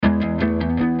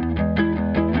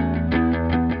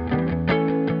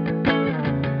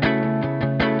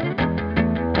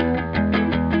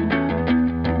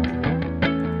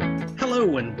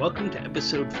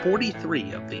episode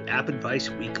 43 of the App Advice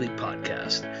Weekly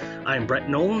Podcast. I'm Brett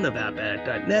Nolan of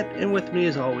AppAd.net, and with me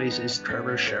as always is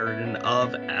Trevor Sheridan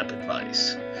of App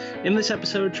Advice. In this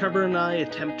episode, Trevor and I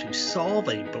attempt to solve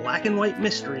a black and white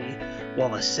mystery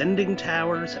while ascending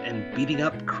towers and beating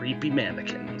up creepy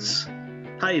mannequins.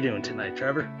 How you doing tonight,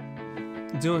 Trevor?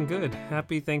 Doing good.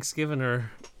 Happy Thanksgiving or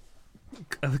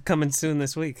coming soon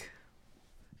this week.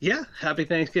 Yeah, happy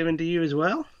Thanksgiving to you as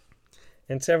well.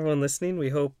 And to everyone listening, we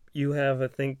hope you have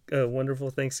a wonderful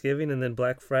Thanksgiving, and then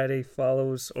Black Friday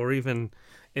follows or even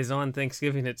is on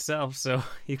Thanksgiving itself, so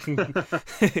you can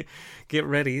get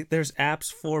ready. There's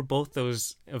apps for both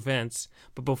those events,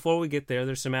 but before we get there,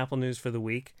 there's some Apple news for the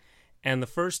week. And the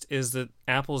first is that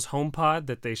Apple's HomePod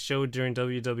that they showed during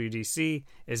WWDC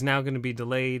is now going to be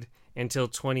delayed until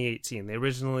 2018. They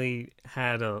originally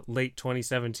had a late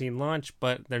 2017 launch,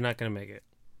 but they're not going to make it.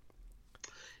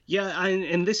 Yeah,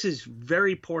 and this is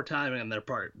very poor timing on their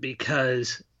part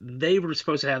because they were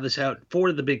supposed to have this out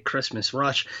for the big Christmas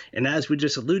rush. And as we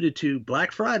just alluded to,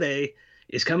 Black Friday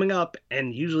is coming up,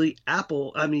 and usually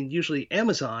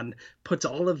Amazon puts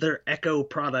all of their Echo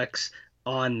products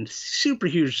on super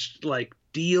huge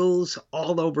deals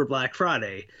all over Black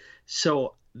Friday.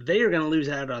 So they are going to lose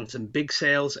out on some big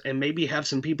sales and maybe have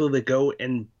some people that go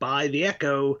and buy the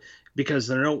Echo because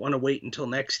they don't want to wait until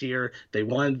next year. They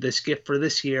wanted this gift for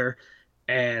this year,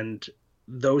 and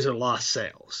those are lost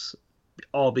sales,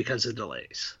 all because of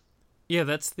delays. Yeah,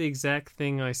 that's the exact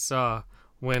thing I saw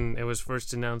when it was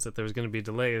first announced that there was going to be a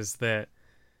delay, is that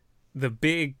the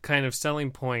big kind of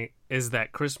selling point is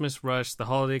that Christmas rush, the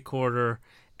holiday quarter.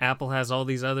 Apple has all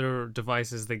these other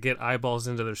devices that get eyeballs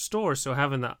into their store, so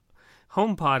having the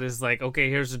HomePod is like, okay,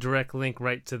 here's a direct link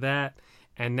right to that.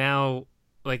 And now,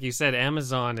 like you said,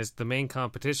 Amazon is the main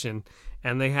competition,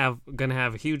 and they gonna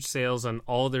have huge sales on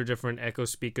all their different Echo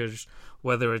speakers,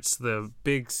 whether it's the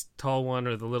big tall one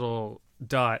or the little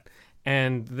dot.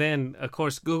 And then, of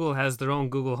course, Google has their own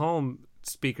Google Home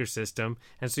speaker system,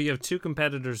 and so you have two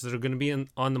competitors that are going to be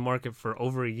on the market for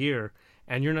over a year,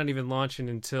 and you're not even launching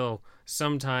until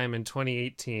sometime in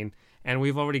 2018. And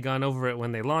we've already gone over it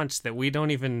when they launched that we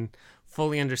don't even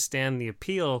fully understand the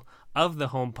appeal of the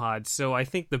HomePod. So I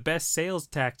think the best sales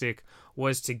tactic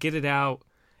was to get it out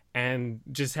and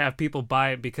just have people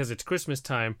buy it because it's Christmas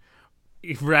time,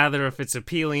 rather if it's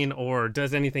appealing or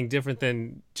does anything different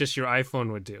than just your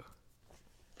iPhone would do.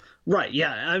 Right,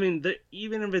 yeah. I mean,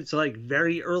 even if it's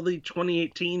very early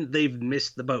 2018, they've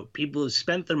missed the boat. People have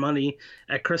spent their money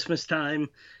at Christmas time,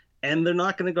 and they're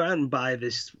not going to go out and buy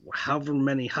this however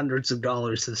many hundreds of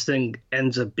dollars this thing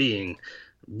ends up being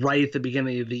right at the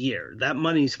beginning of the year. That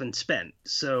money's been spent.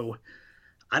 So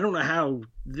I don't know how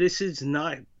this is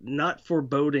not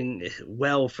foreboding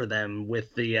well for them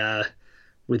with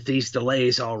these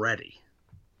delays already.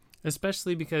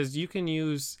 Especially because you can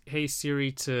use Hey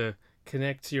Siri to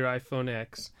connect to your iPhone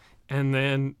X and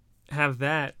then have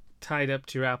that tied up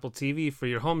to your Apple TV for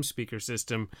your home speaker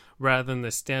system rather than the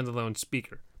standalone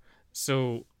speaker.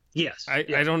 So yes, I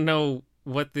don't know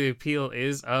what the appeal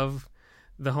is of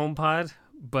the HomePod,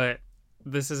 but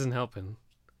this isn't helping.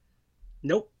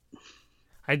 Nope.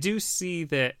 I do see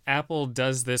that Apple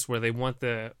does this where they want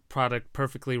the product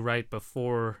perfectly right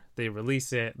before they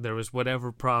release it. There was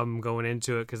whatever problem going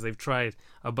into it because they've tried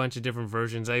a bunch of different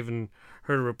versions. I even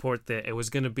heard a report that it was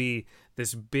going to be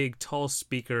this big, tall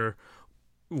speaker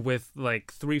with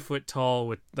 3 foot tall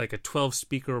with a 12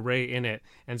 speaker array in it.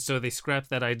 And so they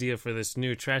scrapped that idea for this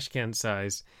new trash can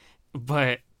size.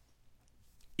 But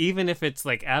even if it's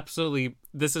absolutely,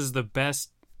 this is the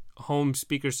best home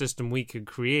speaker system we could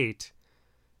create,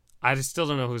 I still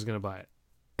don't know who's going to buy it.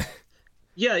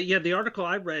 Yeah. The article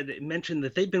I read mentioned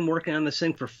that they've been working on this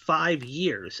thing for 5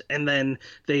 years, and then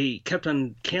they kept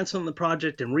on canceling the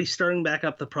project and restarting back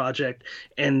up the project,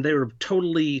 and they were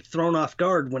totally thrown off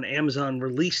guard when Amazon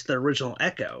released the original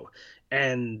Echo.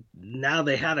 And now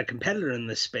they had a competitor in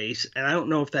this space, and I don't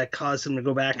know if that caused them to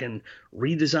go back and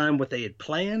redesign what they had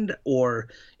planned, or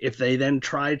if they then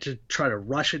tried to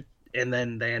rush it and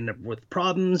then they end up with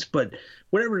problems. But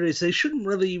whatever it is, they shouldn't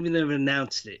really even have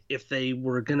announced it if they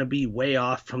were going to be way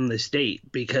off from this date,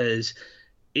 because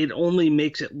it only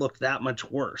makes it look that much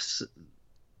worse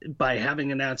by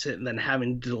having announced it and then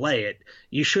having to delay it.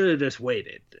 You should have just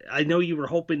waited. I know you were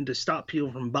hoping to stop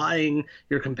people from buying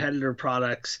your competitor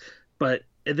products, but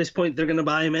at this point they're going to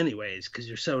buy them anyways because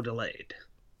you're so delayed.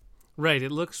 Right.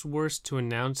 It looks worse to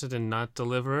announce it and not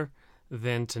deliver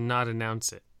than to not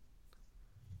announce it.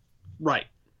 Right.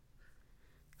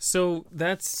 So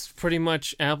that's pretty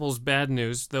much Apple's bad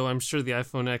news, though I'm sure the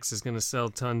iPhone X is going to sell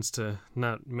tons to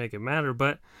not make it matter.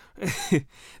 But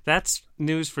that's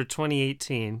news for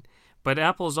 2018. But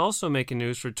Apple's also making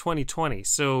news for 2020.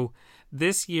 So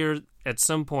this year, at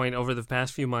some point over the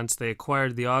past few months, they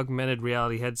acquired the augmented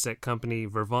reality headset company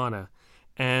Vervana.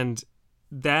 And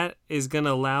that is going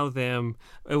to allow them...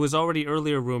 It was already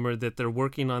earlier rumored that they're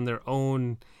working on their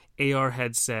own AR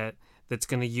headset that's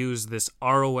going to use this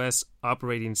ROS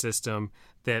operating system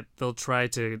that they'll try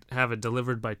to have it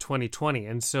delivered by 2020.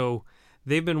 And so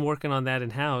they've been working on that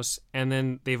in-house, and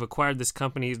then they've acquired this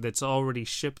company that's already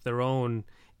shipped their own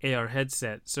AR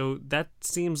headset. So that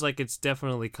seems like it's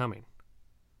definitely coming.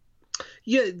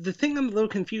 Yeah, the thing I'm a little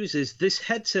confused is this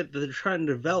headset that they're trying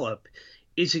to develop,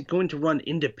 is it going to run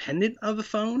independent of the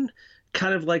phone?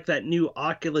 Kind of like that new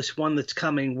Oculus One that's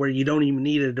coming where you don't even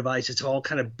need a device. It's all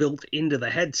kind of built into the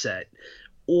headset.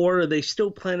 Or are they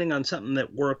still planning on something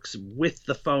that works with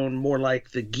the phone more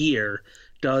like the Gear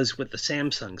does with the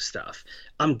Samsung stuff?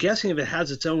 I'm guessing if it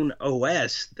has its own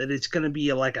OS, that it's going to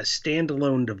be like a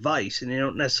standalone device and you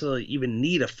don't necessarily even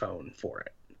need a phone for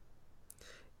it.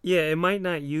 Yeah, it might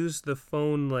not use the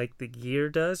phone like the Gear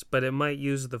does, but it might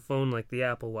use the phone like the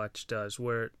Apple Watch does,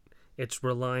 where it's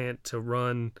reliant to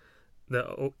run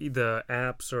the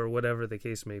apps or whatever the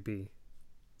case may be.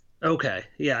 Okay,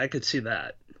 yeah, I could see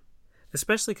that.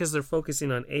 Especially because they're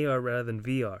focusing on AR rather than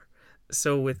VR.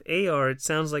 So with AR, it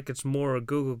sounds like it's more a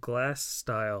Google Glass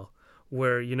style,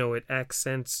 where, you know, it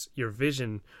accents your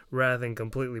vision rather than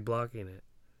completely blocking it.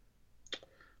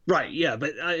 Right, yeah,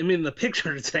 but I mean, the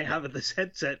pictures they have of this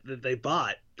headset that they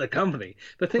bought, the company,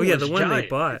 the thing the was one giant. they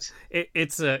bought,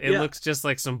 it looks just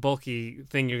like some bulky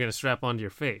thing you're going to strap onto your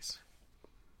face.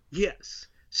 Yes.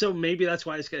 So maybe that's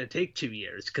why it's going to take 2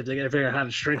 years, because they're going to figure out how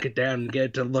to shrink it down and get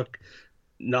it to look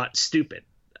not stupid.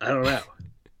 I don't know.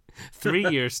 3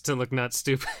 years to look not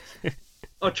stupid.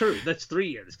 Oh, true. That's 3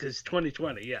 years, because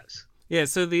 2020, yes. Yeah,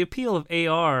 so the appeal of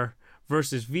AR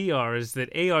versus VR is that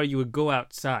AR, you would go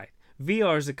outside.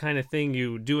 VR is the kind of thing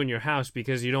you do in your house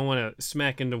because you don't want to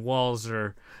smack into walls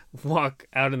or walk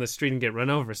out in the street and get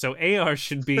run over. So AR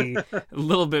should be a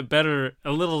little bit better,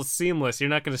 a little seamless. You're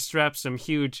not going to strap some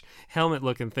huge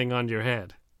helmet-looking thing onto your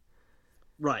head.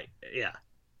 Right, yeah.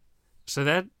 So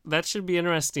that should be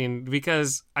interesting,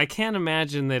 because I can't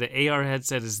imagine that an AR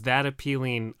headset is that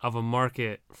appealing of a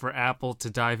market for Apple to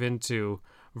dive into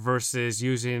versus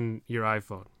using your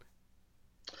iPhone.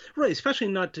 Right, especially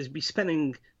not to be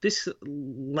spending this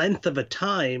length of a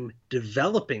time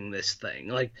developing this thing.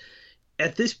 Like,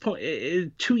 at this point,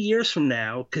 2 years from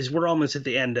now, because we're almost at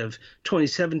the end of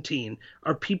 2017,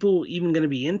 are people even going to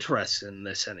be interested in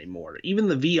this anymore? Even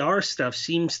the VR stuff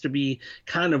seems to be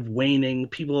kind of waning.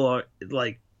 People are,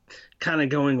 like, kind of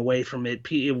going away from it.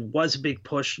 It was a big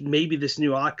push. Maybe this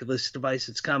new Oculus device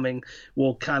that's coming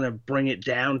will kind of bring it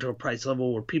down to a price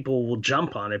level where people will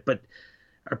jump on it. But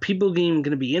are people even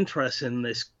going to be interested in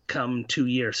this come 2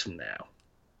 years from now?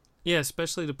 Yeah,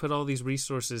 especially to put all these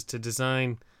resources to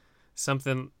design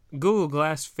something. Google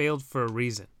Glass failed for a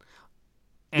reason.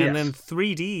 And then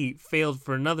 3D failed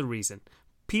for another reason.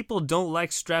 People don't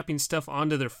like strapping stuff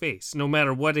onto their face, no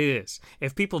matter what it is.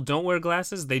 If people don't wear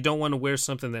glasses, they don't want to wear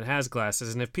something that has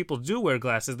glasses. And if people do wear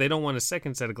glasses, they don't want a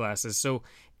second set of glasses. So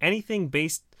anything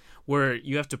based where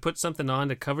you have to put something on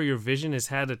to cover your vision has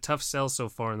had a tough sell so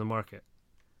far in the market.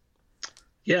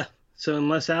 Yeah. So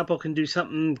unless Apple can do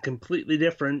something completely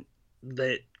different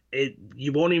that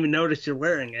you won't even notice you're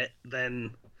wearing it,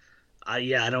 then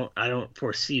I don't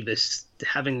foresee this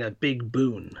having a big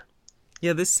boon.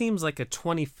 Yeah, this seems like a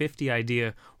 2050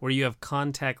 idea where you have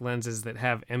contact lenses that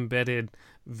have embedded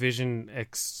vision,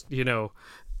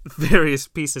 various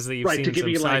pieces that you've seen in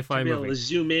some sci-fi movies. Be able to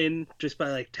zoom in just by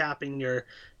like tapping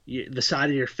the side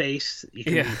of your face. You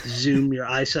can zoom your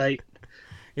eyesight.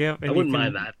 Yeah, I wouldn't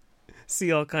mind that.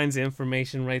 See all kinds of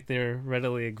information right there,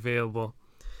 readily available.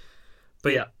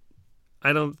 But yeah,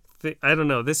 I don't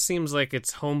know. This seems like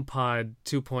it's HomePod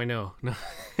 2.0. No.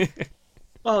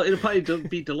 Well, it'll probably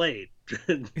be delayed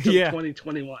until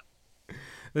 2021.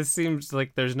 This seems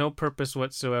like there's no purpose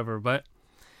whatsoever. But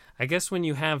I guess when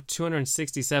you have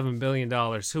 $267 billion,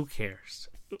 who cares?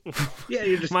 Yeah,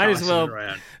 you're just might as well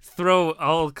around. Throw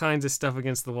all kinds of stuff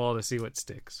against the wall to see what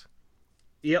sticks.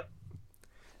 Yep.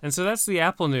 And so that's the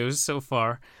Apple news so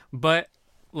far. But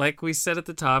like we said at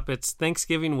the top, it's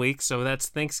Thanksgiving week, so that's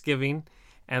Thanksgiving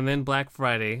and then Black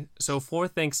Friday. So for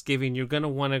Thanksgiving, you're going to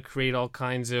want to create all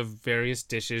kinds of various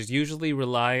dishes. Usually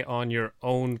rely on your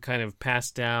own kind of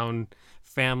passed down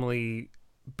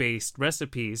family-based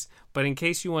recipes. But in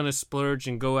case you want to splurge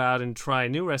and go out and try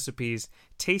new recipes,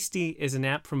 Tasty is an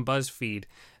app from BuzzFeed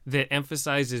that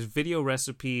emphasizes video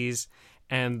recipes.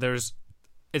 And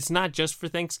it's not just for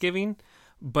Thanksgiving,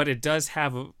 but it does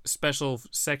have a special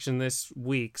section this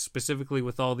week, specifically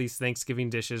with all these Thanksgiving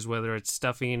dishes, whether it's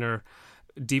stuffing or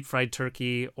deep fried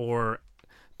turkey or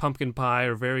pumpkin pie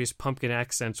or various pumpkin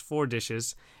accents for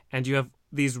dishes. And you have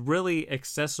these really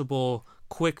accessible,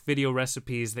 quick video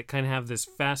recipes that kind of have this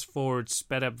fast forward,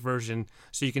 sped up version,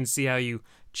 so you can see how you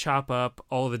chop up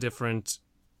all the different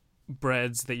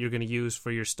breads that you're going to use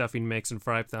for your stuffing mix and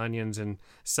fry up the onions and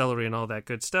celery and all that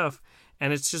good stuff.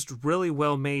 And it's just really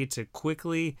well made to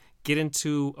quickly get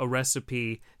into a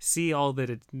recipe, see all that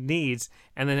it needs,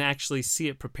 and then actually see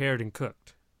it prepared and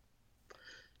cooked.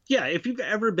 Yeah, if you've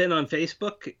ever been on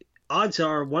Facebook, odds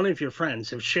are one of your friends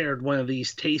have shared one of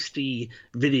these tasty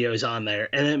videos on there,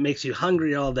 and it makes you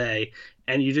hungry all day,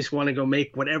 and you just want to go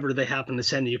make whatever they happen to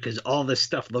send you because all this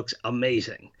stuff looks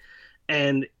amazing.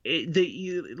 And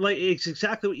it's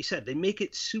exactly what you said. They make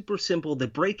it super simple. They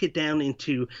break it down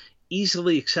into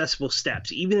easily accessible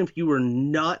steps, even if you are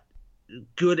not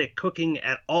good at cooking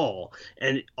at all,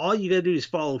 and all you gotta do is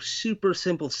follow super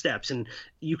simple steps, and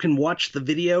you can watch the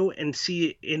video and see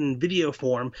it in video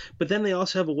form. But then they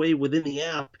also have a way within the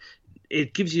app,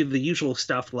 it gives you the usual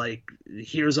stuff like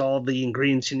here's all the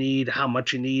ingredients you need, how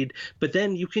much you need, but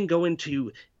then you can go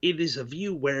into, it is a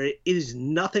view where it is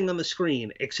nothing on the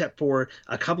screen except for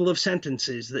a couple of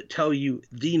sentences that tell you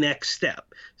the next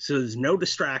step. So there's no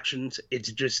distractions.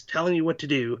 It's just telling you what to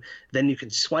do. Then you can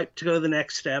swipe to go to the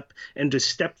next step and just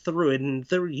step through it. And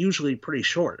they're usually pretty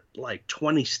short, like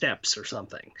 20 steps or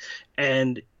something.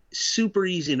 And super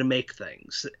easy to make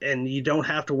things. And you don't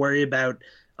have to worry about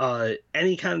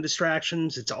any kind of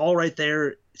distractions. It's all right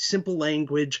there. Simple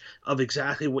language of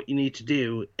exactly what you need to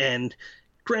do. And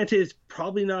granted, it's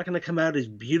probably not going to come out as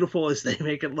beautiful as they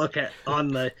make it look at on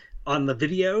the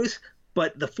videos,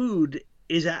 but the food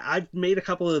is. I've made a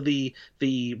couple of the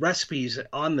recipes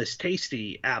on this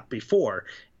Tasty app before,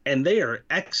 and they are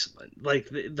excellent. Like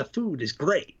the food is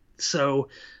great. So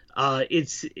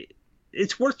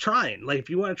it's worth trying. Like if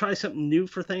you want to try something new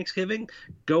for Thanksgiving,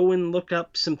 go and look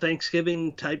up some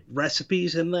Thanksgiving type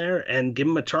recipes in there and give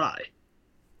them a try.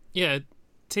 Yeah,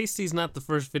 Tasty's not the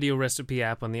first video recipe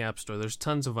app on the App Store. There's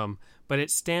tons of them, but it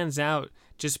stands out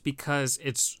just because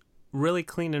it's really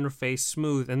clean interface,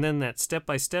 smooth, and then that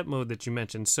step-by-step mode that you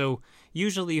mentioned. So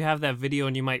usually you have that video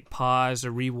and you might pause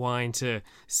or rewind to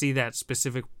see that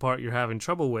specific part you're having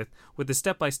trouble with. With the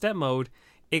step-by-step mode,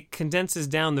 it condenses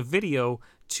down the video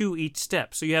to each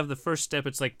step. So you have the first step,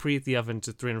 it's like preheat the oven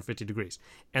to 350 degrees.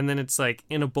 And then it's like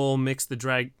in a bowl, mix the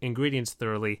dry ingredients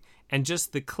thoroughly. And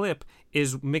just the clip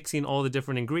is mixing all the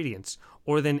different ingredients.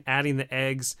 Or then adding the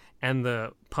eggs and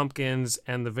the pumpkins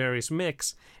and the various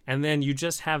mix. And then you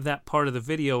just have that part of the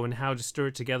video and how to stir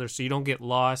it together so you don't get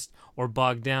lost or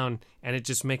bogged down. And it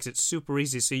just makes it super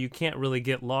easy so you can't really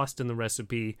get lost in the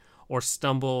recipe or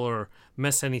stumble or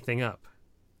mess anything up.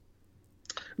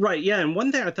 Right, yeah, and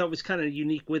one thing I thought was kind of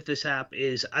unique with this app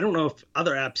is, I don't know if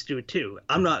other apps do it too.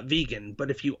 I'm not vegan,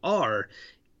 but if you are,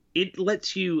 it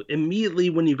lets you immediately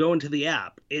when you go into the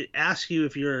app, it asks you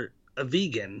if you're a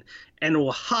vegan, and it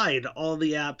will hide all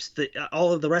the apps that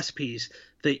all of the recipes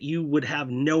that you would have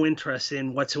no interest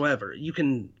in whatsoever. You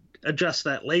can adjust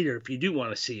that later if you do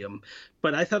want to see them,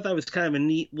 but I thought that was kind of a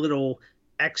neat little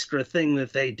extra thing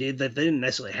that they did that they didn't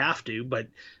necessarily have to, but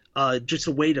just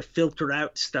a way to filter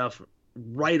out stuff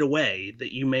right away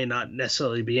that you may not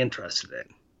necessarily be interested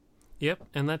in. Yep,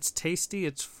 and that's Tasty.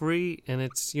 It's free and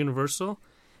it's universal.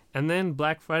 And then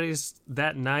Black Friday's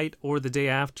that night or the day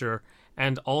after,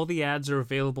 and all the ads are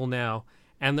available now.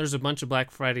 And there's a bunch of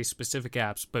Black Friday specific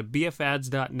apps, but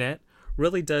bfads.net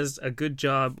really does a good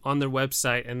job on their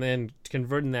website and then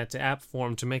converting that to app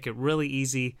form to make it really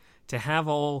easy to have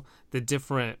all the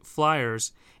different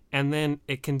flyers. And then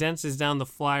it condenses down the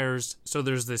flyers so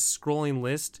there's this scrolling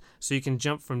list so you can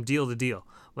jump from deal to deal.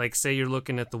 Like say you're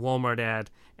looking at the Walmart ad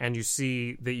and you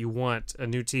see that you want a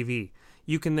new TV.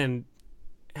 You can then,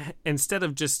 instead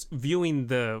of just viewing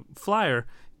the flyer,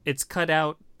 it's cut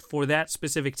out for that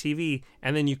specific TV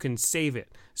and then you can save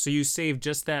it. So you save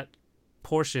just that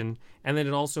portion and then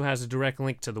it also has a direct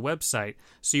link to the website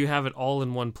so you have it all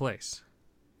in one place.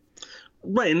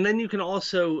 Right, and then you can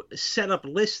also set up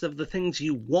lists of the things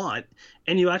you want,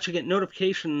 and you actually get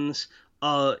notifications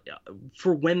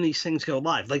for when these things go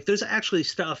live. Like, there's actually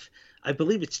stuff, I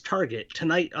believe it's Target,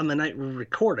 tonight on the night we're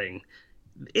recording,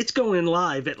 it's going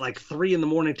live at like 3 in the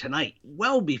morning tonight,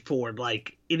 well before,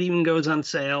 like, it even goes on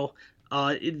sale.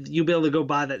 you'll be able to go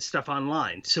buy that stuff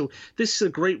online. So this is a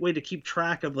great way to keep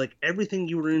track of like everything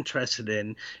you were interested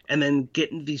in, and then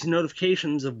getting these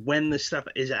notifications of when the stuff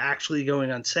is actually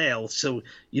going on sale, so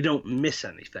you don't miss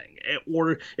anything.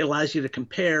 Or it allows you to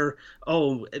compare.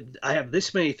 Oh, I have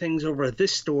this many things over at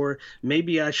this store.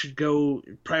 Maybe I should go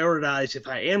prioritize if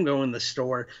I am going to the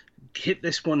store. Hit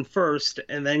this one first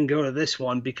and then go to this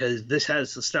one because this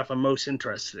has the stuff I'm most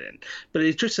interested in. But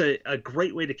it's just a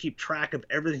great way to keep track of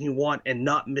everything you want and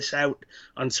not miss out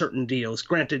on certain deals.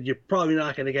 Granted, you're probably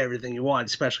not going to get everything you want,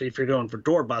 especially if you're going for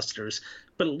doorbusters,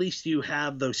 but at least you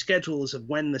have those schedules of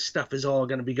when the stuff is all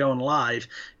going to be going live,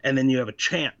 and then you have a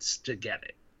chance to get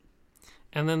it.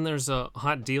 And then there's a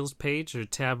hot deals page or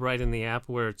tab right in the app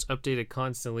where it's updated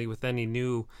constantly with any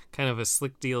new kind of a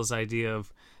slick deals idea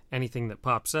of anything that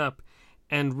pops up.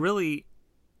 And really,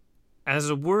 as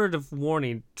a word of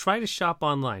warning, try to shop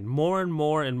online. More and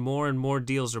more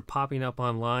deals are popping up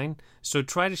online. So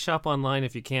try to shop online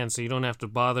if you can, so you don't have to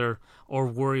bother or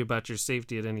worry about your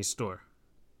safety at any store.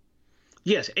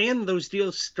 Yes, and those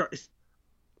deals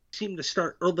seem to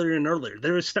start earlier and earlier.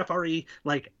 There is stuff already,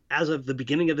 like as of the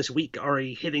beginning of this week,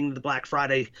 already hitting the Black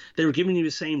Friday. They were giving you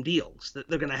the same deals that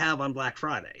they're going to have on Black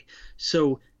Friday.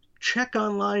 So check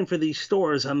online for these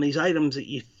stores on these items that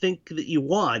you think that you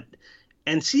want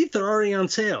and see if they're already on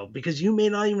sale, because you may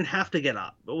not even have to get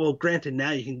up. Well, granted, now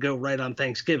you can go right on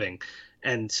Thanksgiving,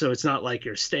 and so it's not like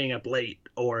you're staying up late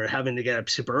or having to get up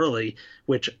super early,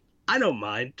 which I don't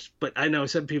mind, but I know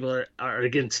some people are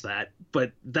against that,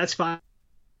 but that's fine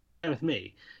with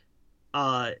me.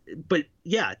 But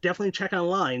yeah, definitely check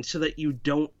online so that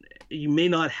you may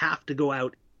not have to go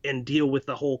out and deal with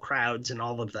the whole crowds and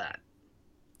all of that.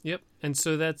 Yep, and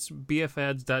so that's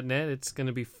bfads.net. It's going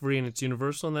to be free and it's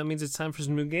universal, and that means it's time for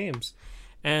some new games.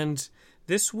 And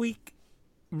this week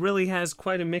really has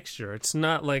quite a mixture. It's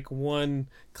not like one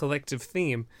collective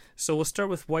theme. So we'll start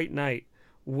with White Knight,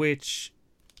 which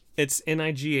it's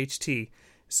NIGHT.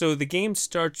 So the game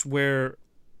starts where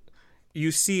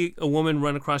you see a woman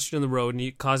run across you on the road and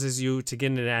it causes you to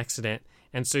get in an accident.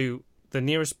 And so the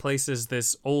nearest place is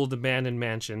this old abandoned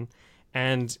mansion,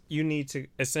 and you need to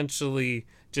essentially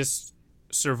just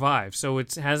survive. So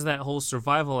it has that whole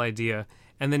survival idea.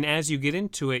 And then as you get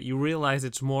into it, you realize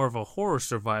it's more of a horror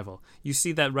survival. You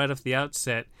see that right off the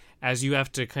outset as you have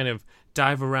to kind of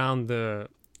dive around the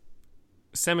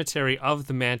cemetery of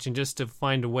the mansion just to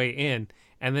find a way in.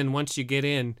 And then once you get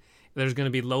in, there's going to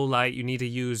be low light. You need to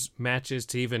use matches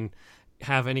to even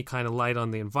have any kind of light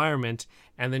on the environment.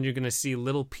 And then you're going to see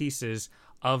little pieces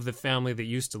of the family that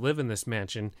used to live in this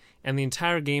mansion. And the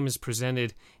entire game is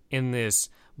presented in this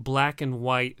black and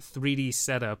white 3D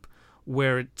setup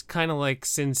where it's kind of like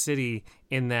Sin City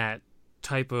in that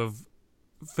type of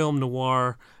film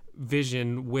noir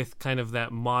vision with kind of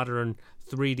that modern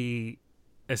 3D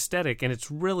aesthetic. And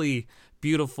it's really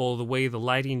beautiful the way the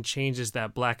lighting changes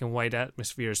that black and white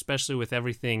atmosphere, especially with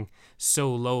everything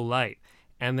so low light.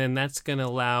 And then that's going to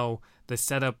allow the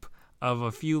setup of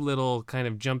a few little kind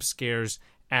of jump scares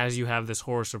as you have this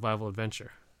horror survival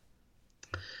adventure.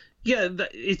 Yeah,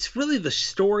 it's really the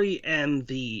story and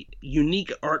the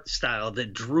unique art style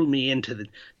that drew me into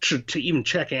to even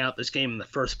checking out this game in the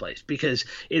first place, because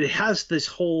it has this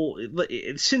whole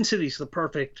Sin City's the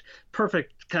perfect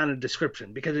kind of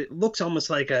description, because it looks almost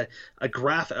like a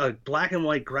black and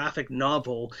white graphic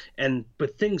novel,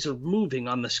 but things are moving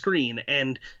on the screen,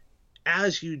 and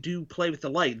as you do play with the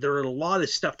light, there are a lot of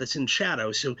stuff that's in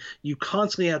shadow, so you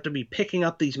constantly have to be picking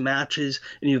up these matches,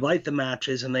 and you light the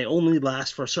matches, and they only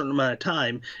last for a certain amount of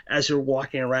time as you're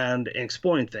walking around and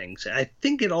exploring things. I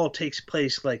think it all takes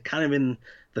place like kind of in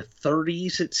the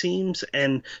 30s, it seems,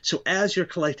 and so as you're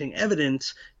collecting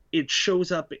evidence, it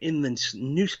shows up in this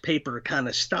newspaper kind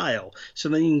of style. So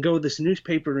then you can go to this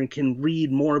newspaper and can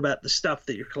read more about the stuff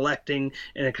that you're collecting,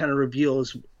 and it kind of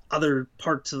reveals other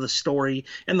parts of the story,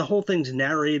 and the whole thing's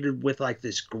narrated with like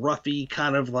this gruffy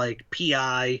kind of like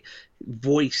PI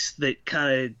voice that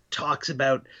kind of talks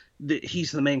about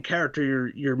he's the main character.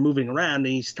 You're moving around and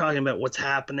he's talking about what's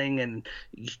happening, and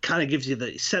he kind of gives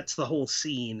you sets the whole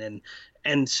scene,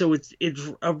 and so it's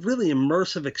a really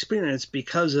immersive experience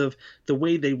because of the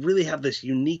way they really have this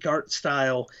unique art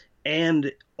style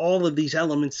and all of these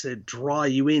elements that draw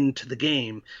you into the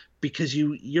game, because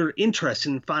you're interested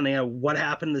in finding out what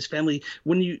happened to this family.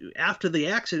 After the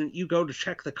accident, you go to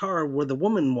check the car where the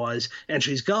woman was, and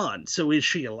she's gone. So is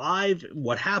she alive?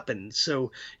 What happened?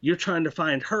 So you're trying to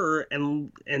find her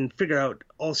and figure out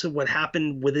also what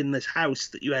happened within this house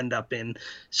that you end up in.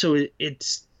 So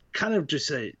it's kind of just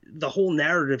the whole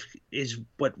narrative is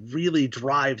what really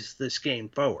drives this game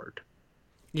forward.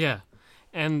 Yeah,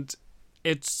 and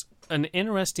it's an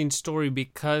interesting story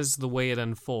because the way it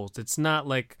unfolds. It's not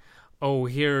like, oh,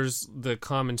 here's the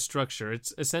common structure.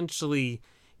 It's essentially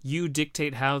you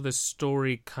dictate how the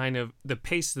story kind of, the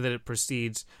pace that it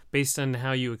proceeds based on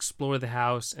how you explore the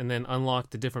house and then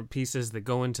unlock the different pieces that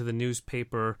go into the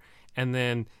newspaper and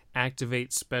then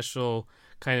activate special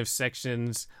kind of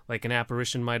sections, like an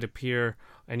apparition might appear,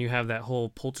 and you have that whole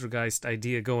poltergeist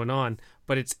idea going on.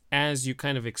 But it's as you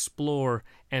kind of explore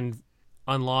and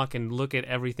unlock and look at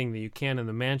everything that you can in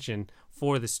the mansion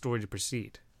for the story to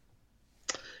proceed.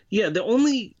 Yeah, the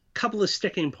only couple of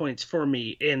sticking points for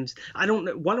me, and I don't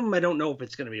know, one of them I don't know if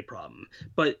it's going to be a problem,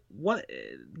 but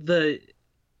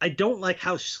I don't like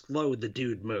how slow the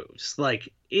dude moves. Like,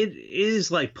 it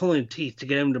is like pulling teeth to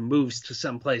get him to move to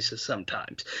some places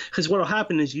sometimes. Because what'll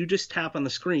happen is you just tap on the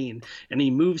screen and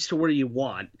he moves to where you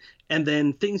want, and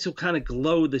then things will kind of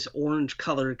glow this orange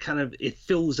color, kind of, it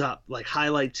fills up, like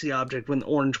highlights the object when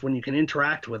orange when you can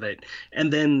interact with it.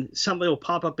 And then something will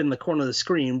pop up in the corner of the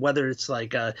screen, whether it's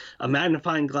like a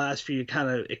magnifying glass for you to kind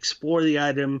of explore the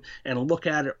item and look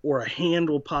at it, or a hand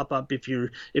will pop up if you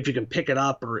can pick it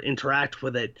up or interact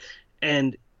with it.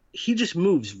 And he just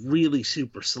moves really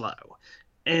super slow.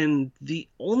 And the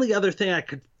only other thing I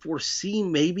could foresee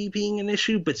maybe being an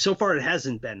issue, but so far it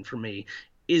hasn't been for me,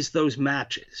 is those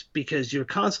matches, because you're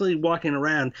constantly walking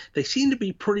around. They seem to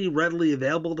be pretty readily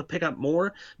available to pick up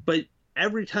more, but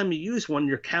every time you use one,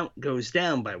 your count goes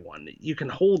down by one. You can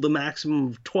hold the maximum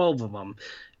of 12 of them,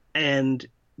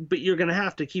 but you're going to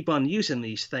have to keep on using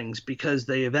these things because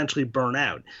they eventually burn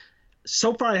out.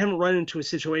 So far, I haven't run into a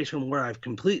situation where I've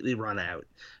completely run out,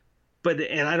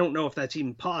 and I don't know if that's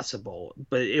even possible,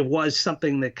 but it was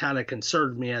something that kind of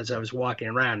concerned me as I was walking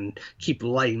around and keep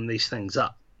lighting these things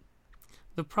up.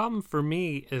 The problem for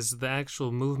me is the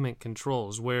actual movement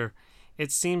controls, where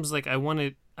it seems like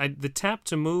the tap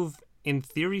to move in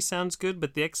theory sounds good,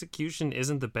 but the execution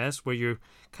isn't the best, where you're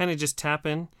kind of just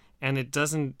tapping and it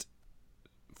doesn't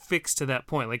fix to that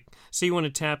point. Like, say you want to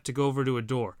tap to go over to a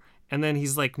door, and then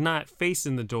he's like not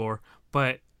facing the door,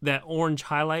 but that orange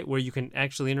highlight where you can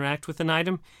actually interact with an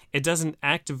item, it doesn't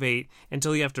activate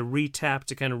until you have to re-tap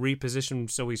to kind of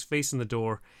reposition so he's facing the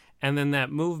door. And then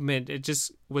that movement, it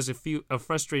just was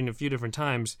frustrating a few different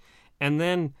times. And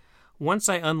then once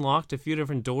I unlocked a few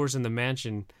different doors in the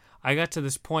mansion, I got to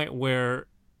this point where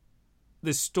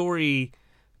the story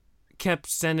kept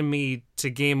sending me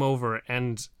to game over,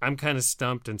 and I'm kind of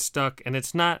stumped and stuck. And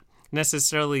it's not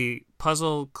necessarily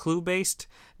puzzle clue based,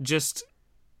 just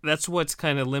that's what's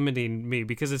kind of limiting me,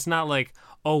 because it's not like,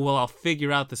 oh, well, I'll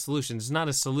figure out the solution. It's not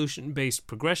a solution based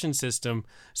progression system,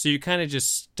 so you're kind of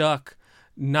just stuck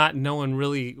not knowing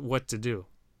really what to do.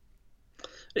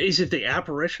 Is it the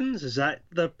apparitions? Is that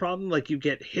the problem? Like, you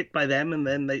get hit by them and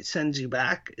then it sends you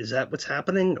back? Is that what's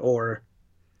happening? Or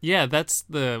yeah, that's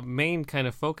the main kind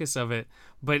of focus of it.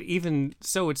 But even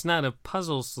so, it's not a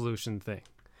puzzle solution thing.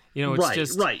 It's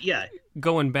just yeah,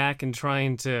 going back and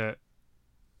trying to.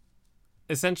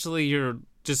 Essentially, you're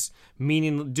just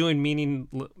doing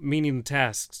meaning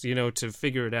tasks, to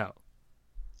figure it out.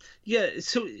 Yeah,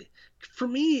 so for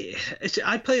me,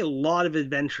 I play a lot of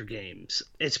adventure games,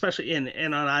 especially and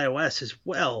on iOS as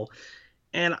well.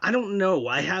 And I don't know,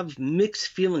 I have mixed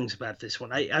feelings about this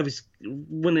one. I was,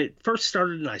 when it first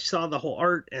started and I saw the whole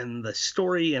art and the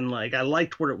story and like I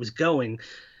liked where it was going,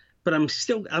 but I'm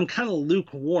kind of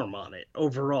lukewarm on it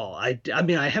overall. I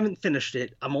mean, I haven't finished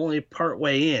it. I'm only part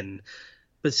way in,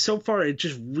 but so far it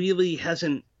just really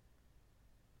hasn't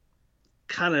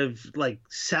kind of like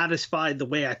satisfied the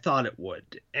way I thought it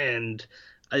would, and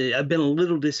I've been a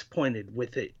little disappointed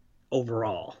with it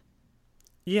overall.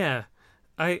 Yeah,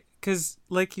 because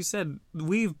like you said,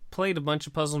 we've played a bunch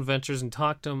of puzzle adventures and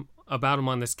talked about them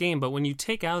on this game, but when you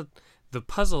take out the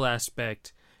puzzle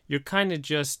aspect, you're kind of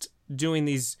just doing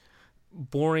these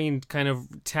boring kind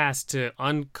of tasks to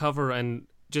uncover and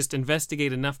just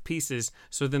investigate enough pieces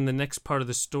so then the next part of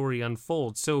the story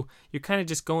unfolds. So you're kind of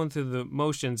just going through the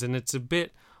motions, and it's a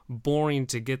bit boring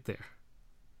to get there.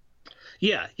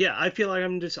 Yeah, I feel like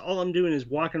all I'm doing is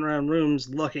walking around rooms,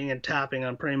 looking and tapping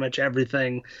on pretty much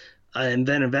everything, and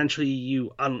then eventually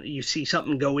you see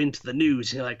something go into the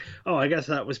news, and you're like, oh, I guess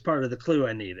that was part of the clue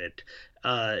I needed.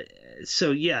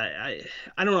 So yeah,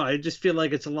 I don't know. I just feel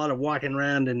like it's a lot of walking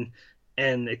around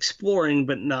and exploring,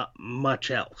 but not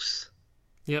much else.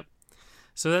 Yep.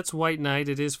 So that's White Knight.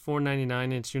 It is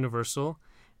 $4.99. It's Universal.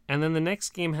 And then the next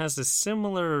game has a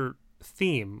similar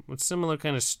theme, with similar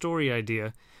kind of story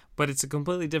idea, but it's a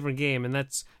completely different game, and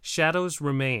that's Shadows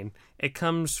Remain. It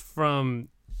comes from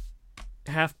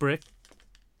Half Brick,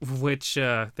 which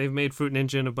they've made Fruit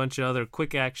Ninja and a bunch of other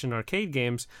quick action arcade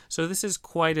games. So this is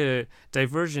quite a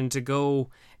diversion to go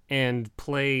and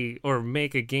play or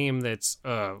make a game that's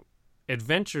a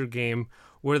adventure game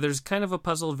where there's kind of a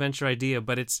puzzle adventure idea,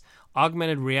 but it's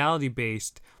augmented reality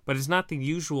based, but it's not the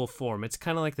usual form. It's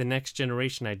kind of like the next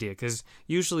generation idea, because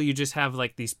usually you just have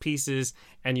like these pieces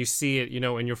and you see it,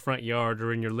 in your front yard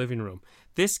or in your living room.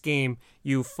 This game,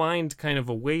 you find kind of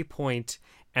a waypoint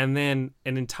and then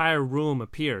an entire room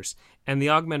appears. And the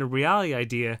augmented reality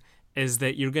idea is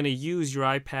that you're going to use your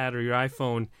iPad or your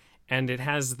iPhone, and it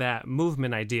has that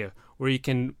movement idea where you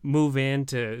can move in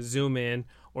to zoom in,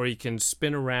 or you can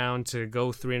spin around to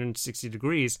go 360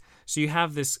 degrees. So you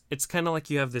have this, it's kind of like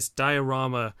you have this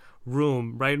diorama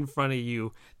room right in front of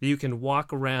you that you can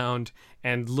walk around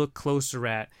and look closer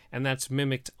at, and that's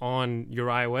mimicked on your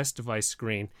iOS device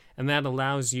screen. And that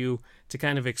allows you to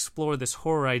kind of explore this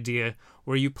horror idea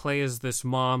where you play as this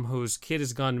mom whose kid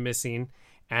has gone missing,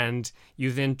 and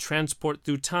you then transport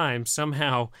through time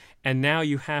somehow, and now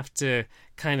you have to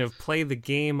kind of play the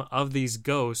game of these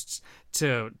ghosts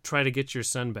to try to get your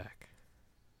son back.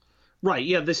 Right,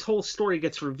 yeah, this whole story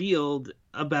gets revealed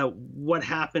about what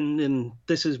happened, and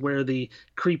this is where the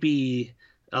creepy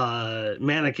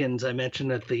mannequins I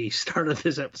mentioned at the start of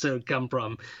this episode come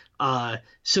from.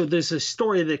 So there's a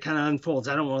story that kind of unfolds.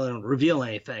 I don't want to reveal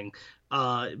anything,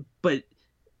 but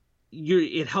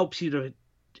it helps you to,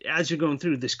 as you're going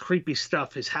through, this creepy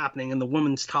stuff is happening and the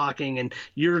woman's talking and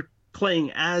you're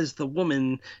playing as the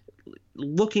woman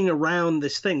looking around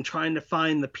this thing, trying to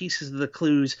find the pieces of the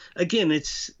clues. Again,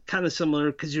 it's kind of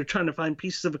similar because you're trying to find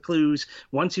pieces of the clues.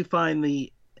 Once you find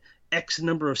the X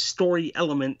number of story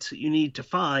elements you need to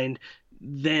find,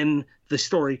 then the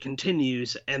story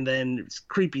continues, and then it's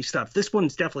creepy stuff. This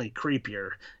one's definitely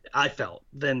creepier, I felt,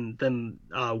 than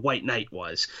White Knight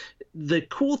was. The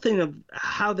cool thing of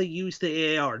how they use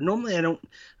the AR, normally I'm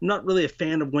not really a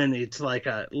fan of when it's like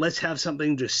let's have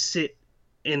something just sit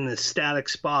in the static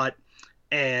spot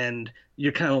and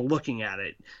you're kind of looking at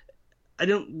it.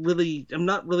 I'm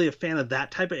not really a fan of that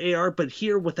type of AR, but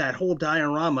here with that whole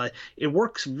diorama, it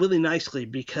works really nicely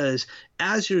because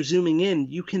as you're zooming in,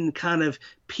 you can kind of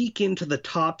peek into the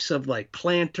tops of like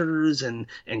planters and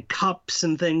cups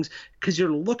and things because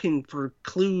you're looking for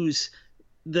clues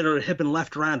that have been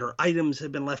left around or items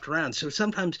have been left around. So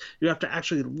sometimes you have to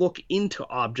actually look into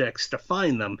objects to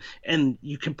find them, and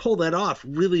you can pull that off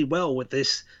really well with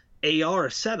this AR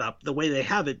setup the way they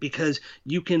have it, because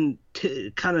you can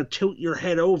kind of tilt your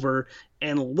head over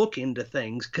and look into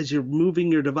things because you're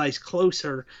moving your device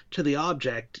closer to the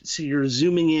object, so you're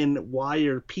zooming in while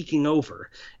you're peeking over.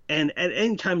 And at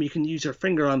any time you can use your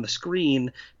finger on the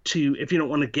screen to, if you don't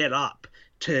want to get up,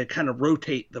 to kind of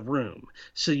rotate the room,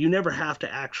 so you never have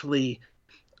to actually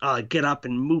get up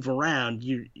and move around.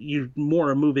 You more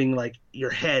are moving like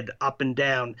your head up and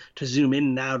down to zoom in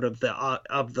and out of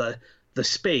the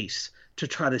space to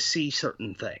try to see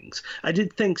certain things. I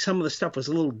did think some of the stuff was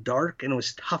a little dark and it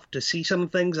was tough to see some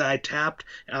things. I tapped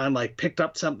and like picked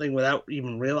up something without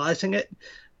even realizing it.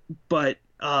 But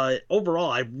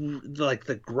overall, I like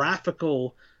the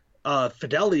graphical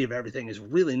fidelity of everything is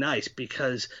really nice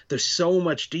because there's so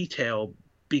much detail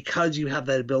because you have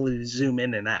that ability to zoom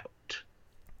in and out.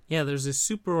 Yeah, there's a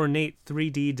super ornate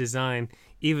 3D design,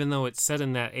 even though it's set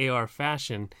in that AR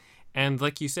fashion. And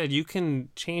like you said, you can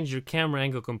change your camera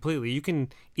angle completely. You can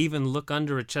even look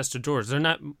under a chest of drawers.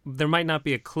 There might not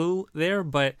be a clue there,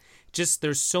 but just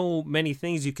there's so many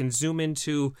things you can zoom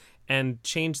into and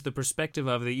change the perspective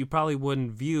of that you probably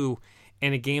wouldn't view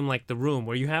in a game like The Room,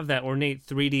 where you have that ornate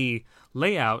 3D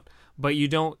layout, but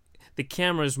the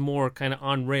camera is more kind of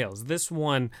on rails. This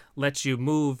one lets you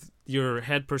move your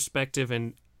head perspective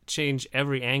and change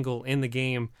every angle in the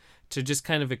game to just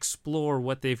kind of explore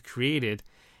what they've created.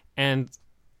 And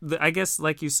I guess,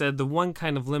 like you said, the one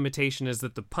kind of limitation is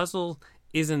that the puzzle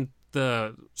isn't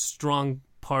the strong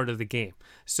part of the game.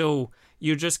 So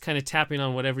you're just kind of tapping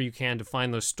on whatever you can to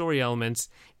find those story elements,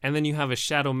 and then you have a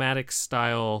Shadowmatic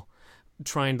style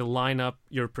trying to line up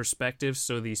your perspectives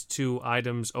so these two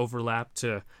items overlap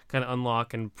to kind of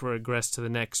unlock and progress to the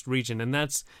next region. And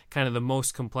that's kind of the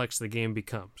most complex the game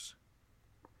becomes.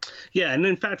 Yeah, and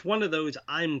in fact, one of those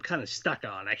I'm kind of stuck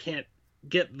on. I can't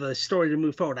get the story to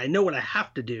move forward. I know what I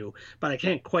have to do, but I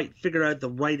can't quite figure out the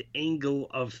right angle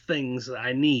of things that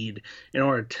I need in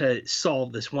order to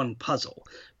solve this one puzzle.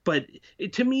 But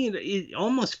to me, it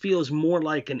almost feels more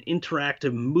like an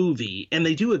interactive movie, and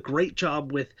they do a great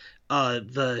job with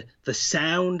the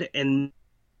sound and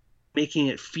making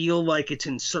it feel like it's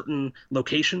in certain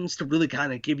locations to really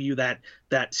kind of give you that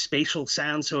spatial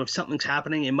sound. So if something's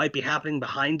happening, it might be happening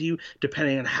behind you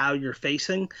depending on how you're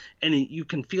facing, and you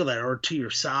can feel that, or to your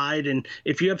side. And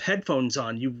if you have headphones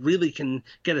on, you really can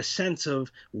get a sense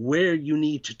of where you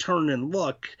need to turn and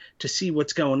look to see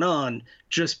what's going on,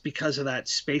 just because of that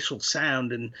spatial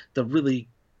sound and the really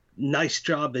nice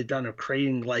job they've done of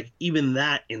creating like even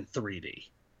that in 3D.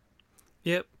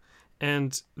 Yep.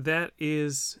 And that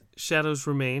is Shadows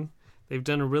Remain. They've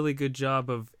done a really good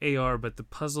job of AR, but the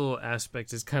puzzle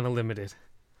aspect is kind of limited.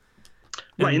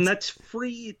 Right, and that's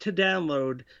free to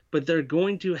download, but they're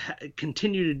going to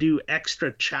continue to do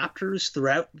extra chapters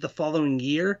throughout the following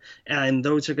year, and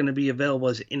those are going to be available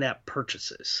as in-app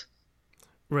purchases.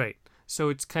 Right. So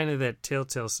it's kind of that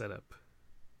Telltale setup.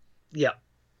 Yeah.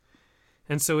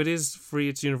 And so it is free,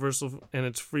 it's universal, and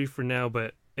it's free for now,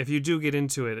 but if you do get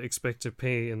into it, expect to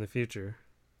pay in the future.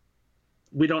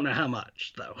 We don't know how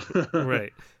much, though.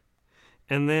 Right.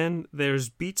 And then there's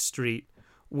Beat Street,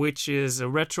 which is a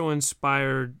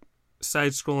retro-inspired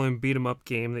side-scrolling beat-em-up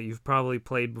game that you've probably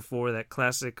played before, that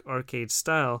classic arcade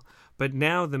style. But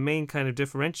now the main kind of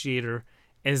differentiator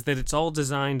is that it's all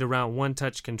designed around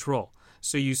one-touch control.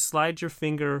 So you slide your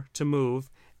finger to move,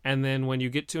 and then when you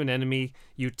get to an enemy,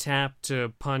 you tap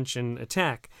to punch and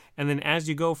attack. And then as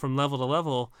you go from level to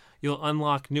level, you'll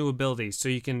unlock new abilities. So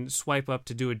you can swipe up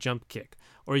to do a jump kick,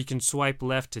 or you can swipe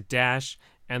left to dash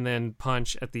and then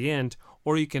punch at the end,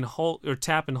 or you can hold or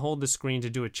tap and hold the screen to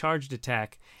do a charged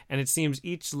attack. And it seems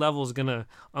each level is going to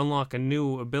unlock a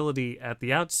new ability at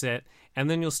the outset, and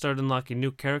then you'll start unlocking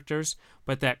new characters.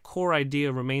 But that core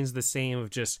idea remains the same of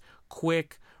just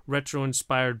quick,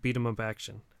 retro-inspired beat-em-up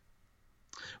action.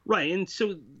 Right, and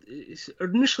so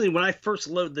initially when I first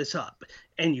load this up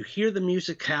and you hear the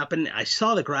music happen, I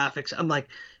saw the graphics, I'm like,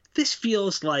 this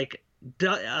feels like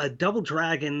Double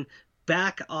Dragon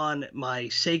back on my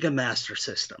Sega Master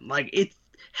System. Like, it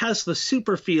has the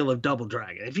super feel of Double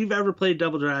Dragon. If you've ever played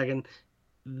Double Dragon,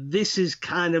 this is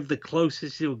kind of the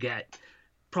closest you'll get,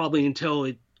 probably until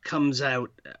it comes out,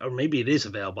 or maybe it is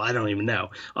available, I don't even know,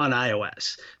 on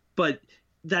iOS. But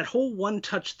that whole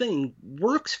one-touch thing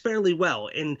works fairly well.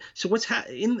 And so what's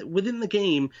within the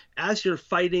game, as you're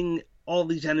fighting all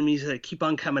these enemies that keep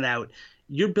on coming out,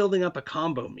 you're building up a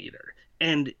combo meter.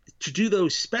 And to do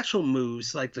those special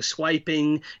moves like the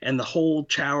swiping and the whole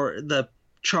charge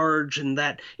and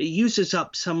that, it uses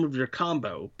up some of your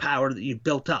combo power that you've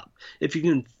built up. If you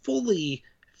can fully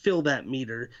fill that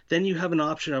meter, then you have an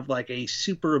option of like a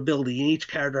super ability, and each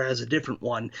character has a different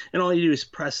one, and all you do is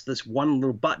press this one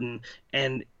little button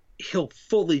and he'll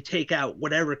fully take out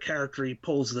whatever character he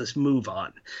pulls this move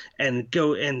on and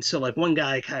go. And so like one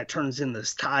guy kind of turns in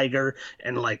this tiger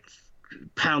and like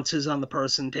pounces on the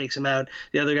person, takes him out.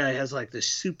 The other guy has like this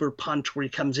super punch where he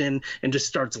comes in and just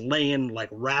starts laying like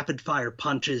rapid fire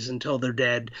punches until they're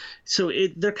dead. So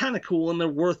they're kind of cool, and they're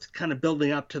worth kind of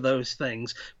building up to those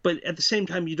things. But at the same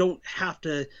time, you don't have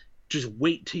to just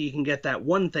wait till you can get that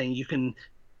one thing. You can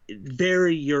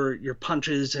vary your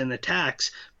punches and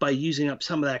attacks by using up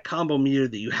some of that combo meter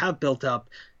that you have built up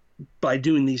by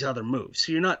doing these other moves.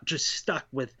 So you're not just stuck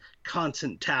with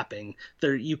constant tapping.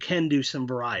 There, you can do some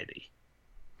variety.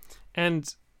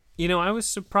 And, you know, I was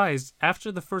surprised.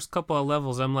 After the first couple of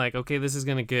levels, I'm like, okay, this is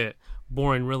going to get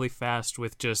boring really fast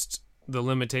with just the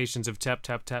limitations of tap,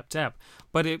 tap, tap, tap.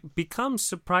 But it becomes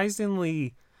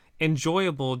surprisingly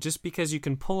enjoyable just because you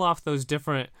can pull off those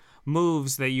different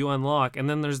moves that you unlock. And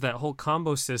then there's that whole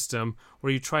combo system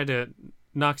where you try to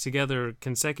knock together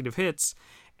consecutive hits.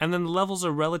 And then the levels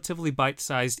are relatively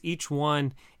bite-sized. Each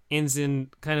one ends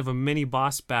in kind of a mini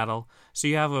boss battle. So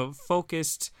you have a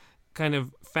focused, kind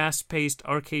of fast-paced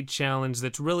arcade challenge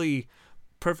that's really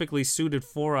perfectly suited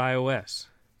for iOS.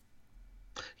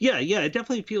 Yeah, it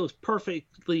definitely feels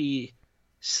perfectly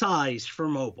sized for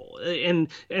mobile. And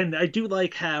I do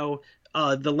like how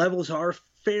the levels are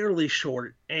fairly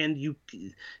short, and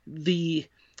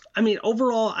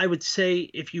overall, I would say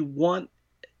if you want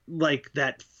like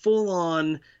that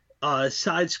full-on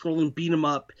side-scrolling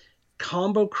beat-em-up,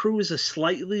 Combo Crew is a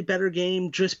slightly better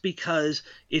game just because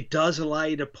it does allow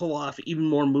you to pull off even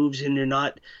more moves, and you're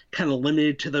not kind of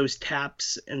limited to those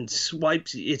taps and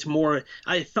swipes. It's more,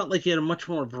 I felt like you had a much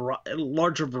more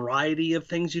larger variety of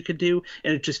things you could do,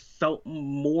 and it just felt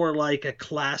more like a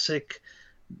classic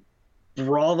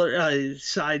brawler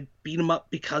side beat 'em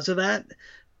up because of that.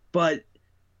 But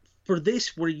for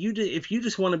this, where if you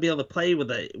just want to be able to play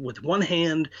with one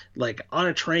hand, like on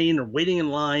a train or waiting in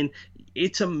line,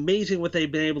 it's amazing what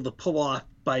they've been able to pull off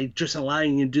by just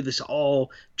allowing you to do this all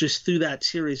just through that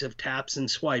series of taps and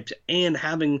swipes, and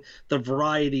having the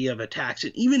variety of attacks,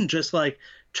 and even just like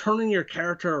turning your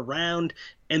character around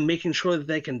and making sure that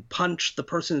they can punch the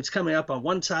person that's coming up on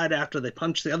one side after they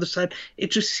punch the other side,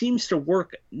 it just seems to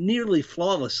work nearly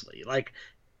flawlessly. Like,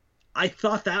 I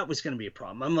thought that was going to be a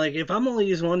problem. I'm like, if I'm only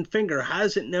using one finger, how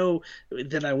does it know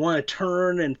that I want to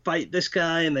turn and fight this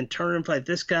guy and then turn and fight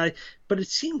this guy? But it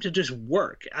seemed to just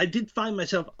work. I did find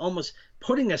myself almost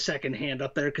putting a second hand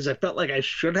up there because I felt like I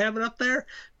should have it up there,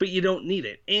 but you don't need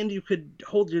it. And you could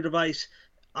hold your device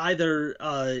either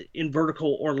in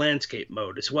vertical or landscape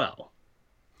mode as well.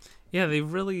 Yeah,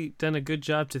 they've really done a good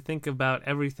job to think about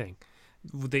everything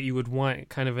that you would want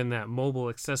kind of in that mobile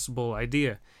accessible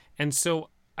idea. And so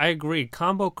I agree.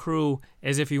 Combo Crew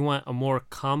is if you want a more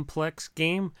complex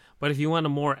game, but if you want a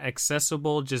more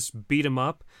accessible, just beat 'em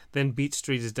up, then Beat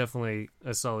Street is definitely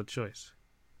a solid choice.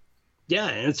 Yeah,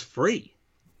 and it's free.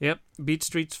 Yep, Beat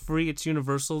Street's free, it's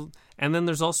universal, and then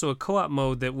there's also a co-op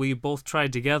mode that we both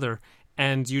tried together,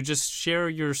 and you just share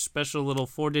your special little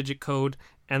 4-digit code,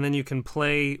 and then you can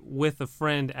play with a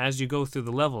friend as you go through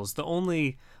the levels. The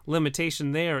only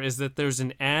limitation there is that there's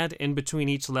an ad in between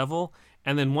each level,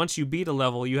 and then once you beat a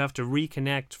level, you have to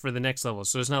reconnect for the next level.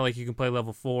 So it's not like you can play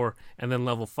level 4 and then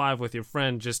level 5 with your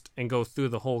friend just and go through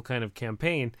the whole kind of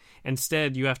campaign.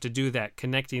 Instead, you have to do that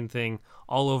connecting thing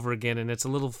all over again, and it's a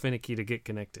little finicky to get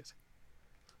connected.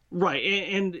 Right,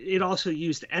 and it also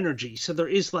used energy. So there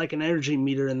is like an energy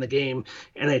meter in the game,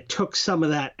 and it took some of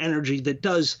that energy that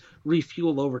does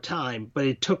refuel over time, but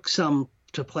it took some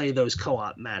to play those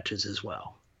co-op matches as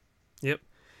well. Yep.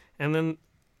 And then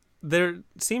there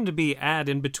seemed to be ad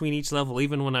in between each level,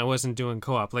 even when I wasn't doing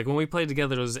co-op. Like when we played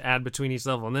together, there was ad between each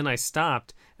level, and then I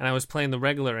stopped and I was playing the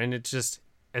regular, and it just,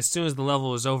 as soon as the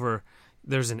level was over,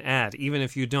 there's an ad, even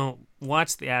if you don't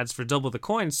watch the ads for double the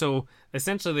coin. So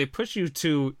essentially they push you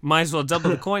to might as well double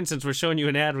the coin since we're showing you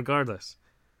an ad regardless.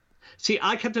 See,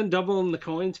 I kept on doubling the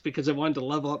coins because I wanted to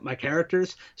level up my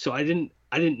characters, so I didn't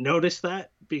notice that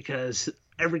because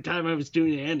every time I was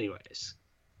doing it anyways.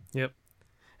 Yep.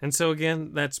 And so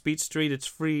again, that's Beat Street. It's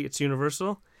free. It's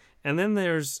universal. And then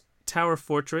there's Tower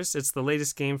Fortress. It's the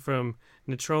latest game from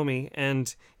Nitromi,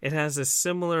 and it has a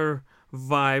similar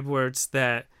vibe where it's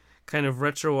that kind of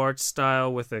retro art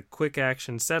style with a quick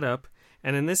action setup.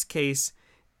 And in this case,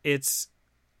 it's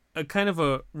a kind of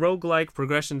a roguelike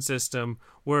progression system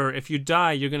where if you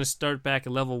die, you're going to start back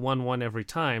at level 1-1 every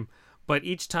time. But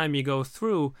each time you go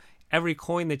through, every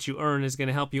coin that you earn is going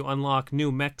to help you unlock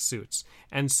new mech suits.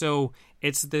 And so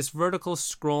it's this vertical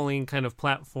scrolling kind of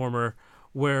platformer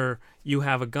where you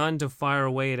have a gun to fire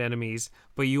away at enemies,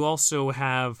 but you also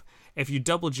have, if you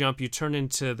double jump, you turn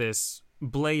into this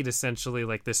blade essentially,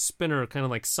 like this spinner, kind of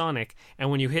like Sonic,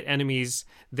 and when you hit enemies,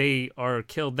 they are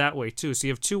killed that way too. So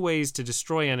you have two ways to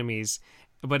destroy enemies,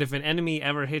 but if an enemy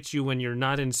ever hits you when you're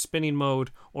not in spinning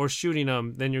mode or shooting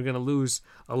them, then you're going to lose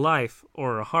a life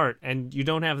or a heart, and you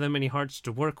don't have that many hearts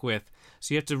to work with.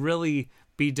 So you have to really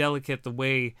be delicate the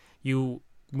way you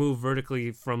move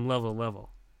vertically from level to level.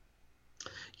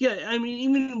 Yeah, I mean,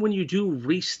 even when you do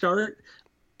restart,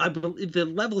 I believe the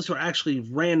levels are actually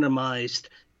randomized.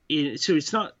 So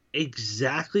it's not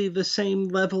exactly the same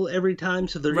level every time.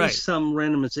 So there is some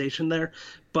randomization there.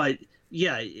 But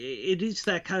yeah, it is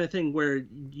that kind of thing where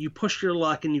you push your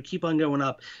luck and you keep on going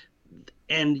up.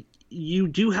 And you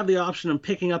do have the option of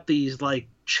picking up these like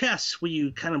chests where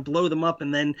you kind of blow them up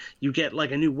and then you get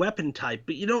like a new weapon type,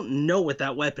 but you don't know what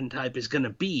that weapon type is going to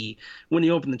be when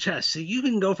you open the chest. So you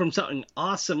can go from something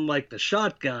awesome like the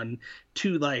shotgun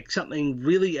to like something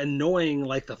really annoying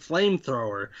like the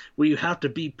flamethrower, where you have to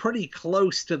be pretty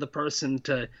close to the person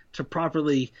to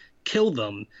properly kill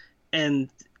them. And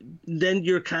then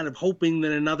you're kind of hoping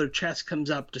that another chest comes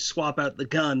up to swap out the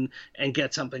gun and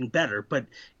get something better. But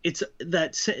it's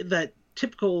that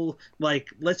typical, like,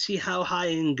 let's see how high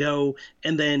I can go,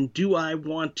 and then do I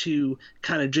want to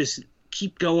kind of just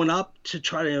keep going up to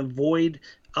try to avoid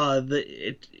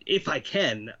if I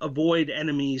can avoid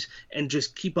enemies and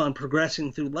just keep on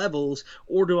progressing through levels,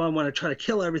 or do I want to try to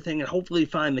kill everything and hopefully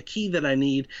find the key that I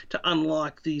need to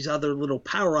unlock these other little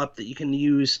power up that you can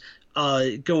use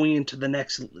going into the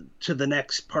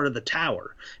next part of the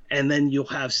tower. And then you'll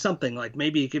have something like,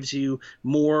 maybe it gives you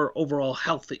more overall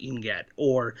health that you can get,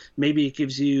 or maybe it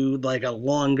gives you like a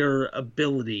longer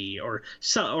ability or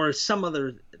some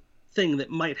other thing that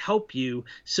might help you.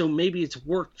 So maybe it's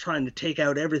worth trying to take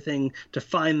out everything to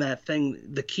find that thing,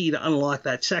 the key to unlock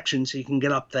that section, so you can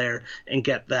get up there and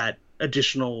get that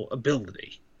additional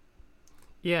ability.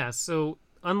 Yeah, so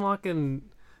unlocking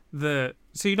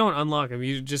so you don't unlock them,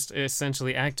 you just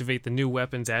essentially activate the new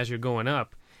weapons as you're going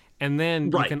up. And then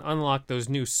you Right. can unlock those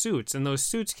new suits, and those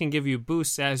suits can give you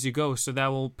boosts as you go, so that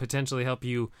will potentially help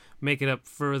you make it up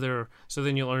further, so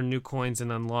then you'll earn new coins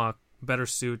and unlock better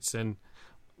suits and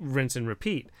rinse and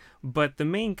repeat. But the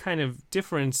main kind of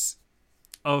difference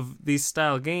of these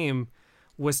style game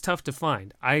was tough to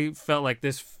find. I felt like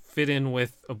this fit in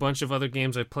with a bunch of other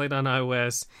games I played on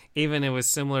iOS. Even it was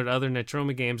similar to other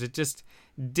Nitroma games. It just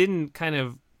didn't kind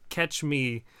of catch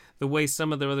me the way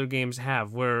some of the other games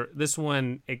have, where this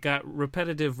one, it got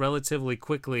repetitive relatively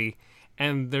quickly,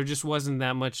 and there just wasn't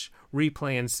that much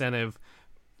replay incentive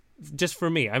just for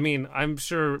me. I mean, I'm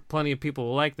sure plenty of people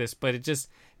will like this, but it just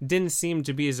didn't seem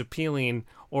to be as appealing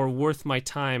or worth my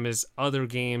time as other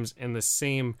games in the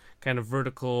same kind of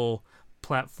vertical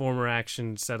platformer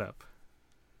action setup.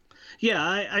 Yeah,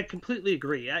 I completely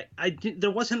agree.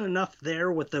 There wasn't enough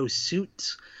there with those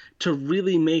suits to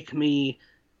really make me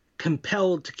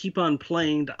compelled to keep on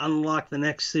playing to unlock the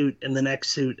next suit and the next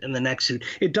suit and the next suit.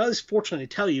 It does fortunately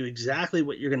tell you exactly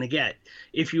what you're going to get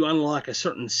if you unlock a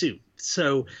certain suit.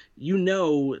 So you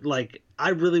know, like, I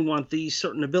really want these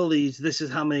certain abilities. This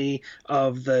is how many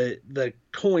of the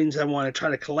coins I want to try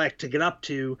to collect to get up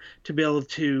to be able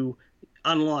to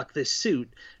unlock this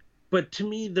suit. But to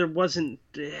me,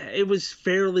 it was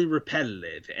fairly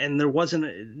repetitive, and there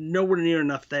wasn't nowhere near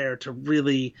enough there to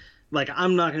really, like,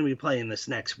 I'm not going to be playing this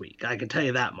next week. I can tell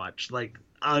you that much. Like,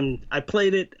 I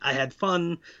played it, I had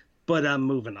fun, but I'm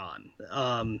moving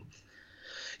on.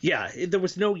 Yeah, there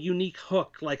was no unique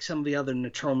hook like some of the other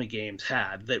Natromi games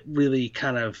had that really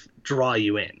kind of draw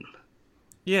you in.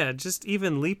 Yeah, just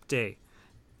even Leap Day.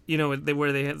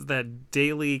 Where they have that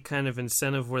daily kind of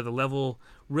incentive where the level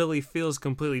really feels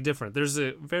completely different. There's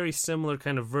a very similar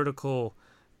kind of vertical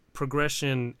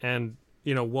progression and,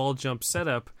 wall jump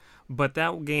setup, but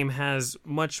that game has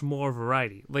much more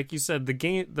variety. Like you said,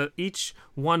 each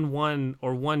 1-1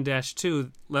 or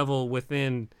 1-2 level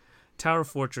within Tower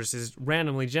Fortress is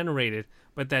randomly generated,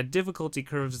 but that difficulty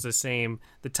curve is the same.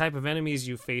 The type of enemies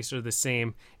you face are the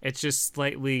same. It's just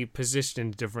slightly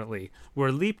positioned differently.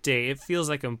 Where Leap Day, it feels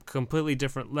like a completely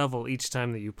different level each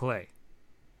time that you play.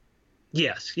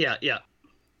 Yes, yeah.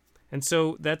 And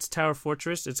so that's Tower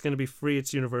Fortress. It's going to be free.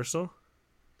 It's universal.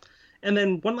 And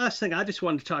then one last thing I just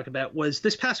wanted to talk about was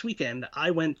this past weekend,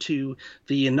 I went to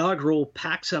the inaugural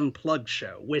PAX Unplugged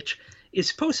show, which is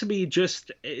supposed to be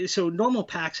so normal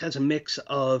PAX has a mix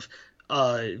of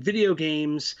video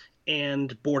games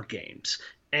and board games.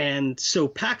 And so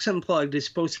PAX Unplugged is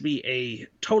supposed to be a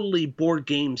totally board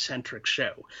game centric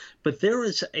show. But there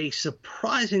is a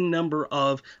surprising number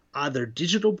of either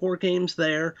digital board games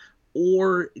there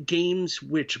or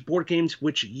board games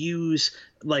which use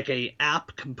like a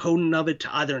app component of it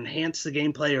to either enhance the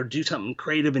gameplay or do something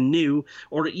creative and new,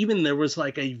 or even there was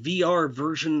like a VR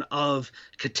version of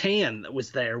Catan that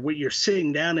was there where you're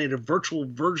sitting down at a virtual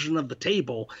version of the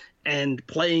table and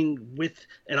playing with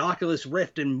an Oculus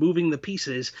Rift and moving the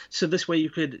pieces, so this way you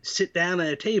could sit down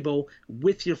at a table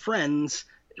with your friends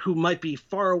who might be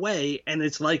far away, and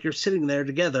it's like you're sitting there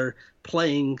together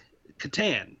playing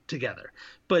Catan together.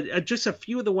 But just a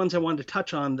few of the ones I wanted to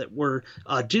touch on that were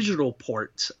digital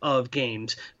ports of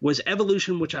games was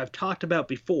Evolution, which I've talked about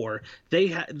before.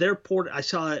 Their port, I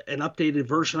saw an updated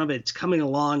version of it. It's coming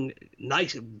along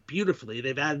nice, beautifully.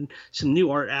 They've added some new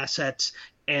art assets,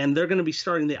 and they're going to be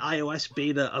starting the iOS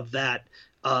beta of that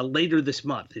later this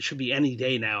month. It should be any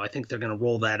day now. I think they're going to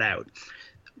roll that out.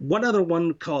 One other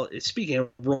one speaking of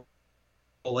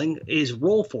rolling, is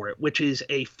Roll For It, which is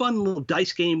a fun little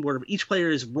dice game where each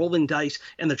player is rolling dice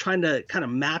and they're trying to kind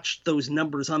of match those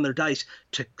numbers on their dice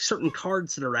to certain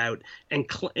cards that are out,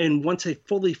 and once they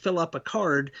fully fill up a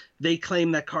card, they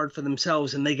claim that card for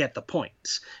themselves and they get the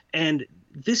points. And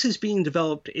this is being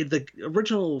developed. The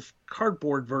original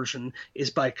cardboard version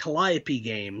is by Calliope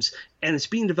Games, and it's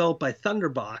being developed by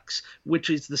Thunderbox,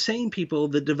 which is the same people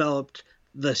that developed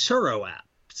the Suro app.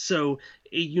 So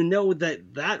you know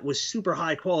that was super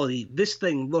high quality. This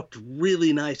thing looked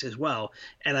really nice as well.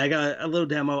 And I got a little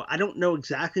demo. I don't know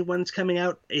exactly when it's coming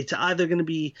out. It's either going to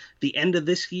be the end of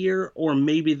this year or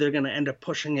maybe they're going to end up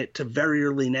pushing it to very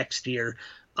early next year.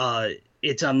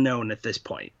 It's unknown at this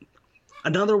point.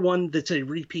 Another one that's a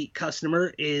repeat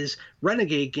customer is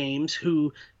Renegade Games,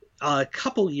 who a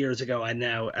couple years ago,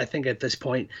 I think at this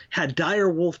point, had Dire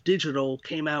Wolf Digital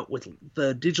came out with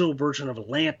the digital version of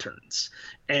Lanterns.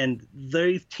 And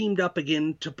they've teamed up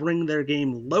again to bring their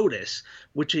game Lotus,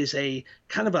 which is a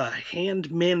kind of a hand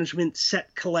management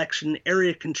set collection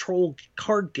area control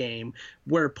card game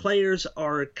where players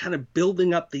are kind of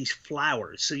building up these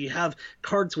flowers. So you have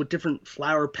cards with different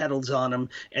flower petals on them,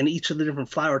 and each of the different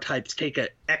flower types take a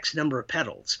X number of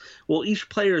petals. Well, each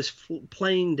player is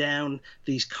playing down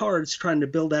these cards cards trying to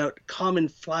build out common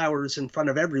flowers in front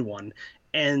of everyone,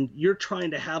 and you're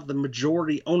trying to have the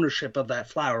majority ownership of that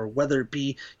flower, whether it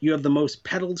be you have the most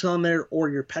petals on there or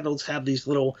your petals have these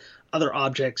little other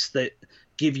objects that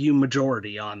give you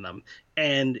majority on them.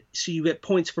 And so you get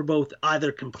points for both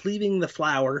either completing the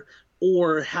flower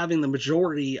or having the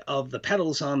majority of the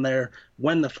petals on there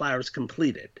when the flower is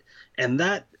completed. And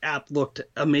that app looked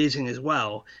amazing as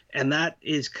well. And that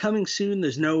is coming soon.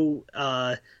 There's no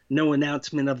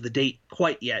announcement of the date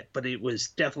quite yet, but it was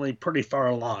definitely pretty far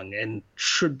along and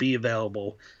should be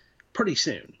available pretty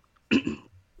soon.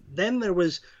 Then there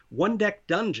was One Deck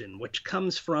Dungeon, which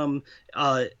comes from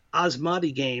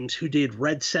Asmodee Games, who did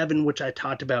Red 7, which I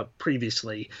talked about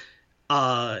previously.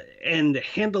 And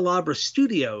Handelabra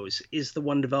Studios is the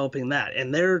one developing that.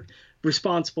 And they're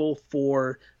responsible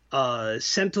for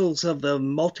Sentinels of the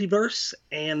Multiverse,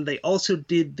 and they also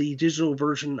did the digital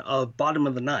version of Bottom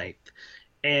of the Ninth.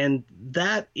 And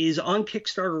that is on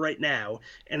Kickstarter right now,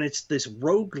 and it's this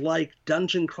roguelike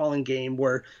dungeon crawling game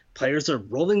where players are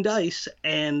rolling dice,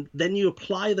 and then you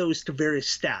apply those to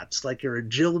various stats, like your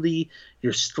agility,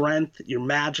 your strength, your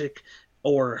magic,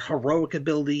 or heroic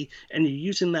ability, and you're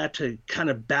using that to kind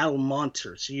of battle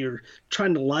monsters. So you're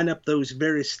trying to line up those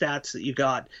various stats that you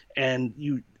got, and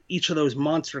each of those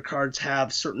monster cards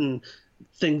have certain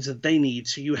things that they need,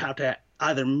 so you have to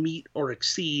either meet or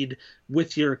exceed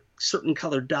with your certain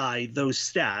colored die those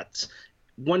stats.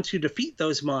 Once you defeat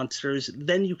those monsters,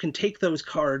 then you can take those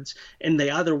cards and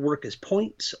they either work as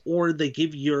points or they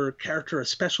give your character a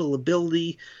special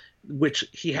ability, which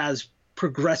he has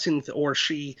progressing or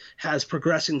she has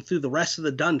progressing through the rest of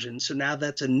the dungeon. So now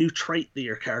that's a new trait that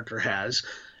your character has,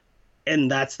 and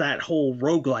that's that whole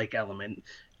roguelike element.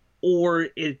 Or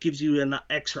it gives you an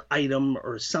extra item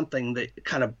or something that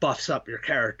kind of buffs up your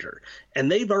character.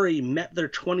 And they've already met their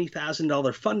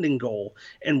 $20,000 funding goal.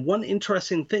 And one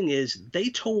interesting thing is they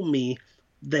told me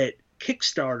that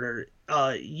Kickstarter,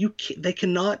 they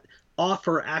cannot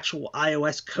offer actual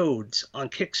iOS codes on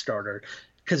Kickstarter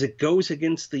because it goes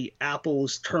against the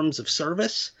Apple's terms of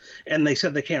service. And they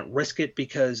said they can't risk it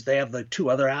because they have the two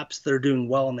other apps that are doing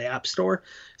well in the App Store.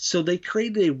 So they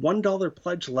created a $1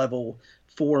 pledge level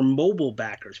for mobile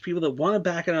backers, people that want to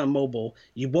back it on mobile.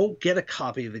 You won't get a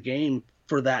copy of the game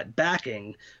for that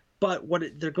backing, but what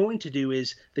they're going to do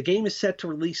is the game is set to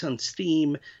release on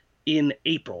Steam in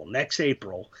next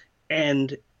April,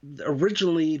 and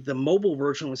originally the mobile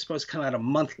version was supposed to come out a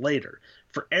month later.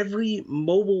 For every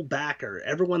mobile backer,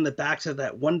 everyone that backs at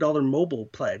that $1 mobile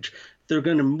pledge, they're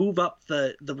going to move up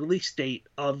the release date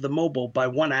of the mobile by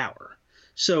 1 hour.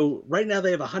 So right now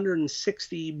they have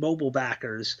 160 mobile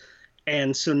backers.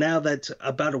 And so now that's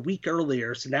about a week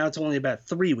earlier. So now it's only about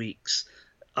 3 weeks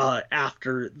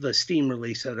after the Steam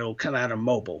release that it'll come out on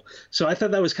mobile. So I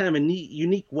thought that was kind of a neat,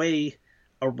 unique way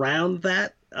around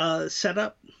that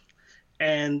setup.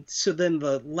 And so then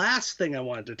the last thing I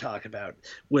wanted to talk about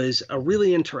was a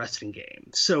really interesting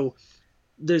game. So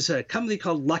there's a company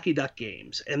called Lucky Duck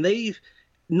Games, and they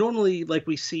normally, like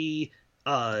we see,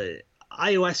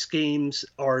 iOS games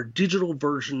are digital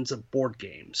versions of board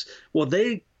games. Well,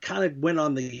 they kind of went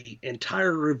on the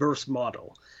entire reverse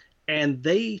model, and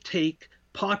they take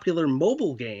popular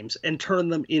mobile games and turn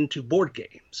them into board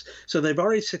games. So they've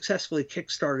already successfully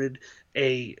kickstarted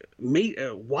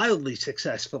wildly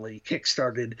successfully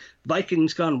kickstarted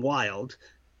Vikings Gone Wild,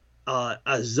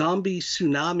 a zombie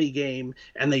tsunami game,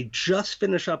 and they just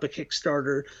finished up a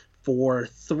Kickstarter for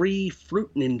 3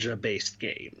 Fruit Ninja based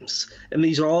games. And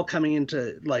these are all coming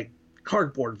into like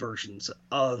cardboard versions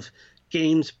of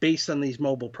games based on these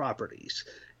mobile properties.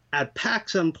 At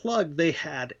PAX Unplugged, they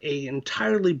had an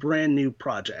entirely brand new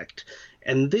project,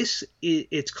 and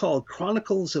it's called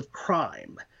Chronicles of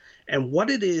Crime. And what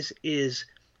it is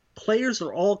players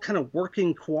are all kind of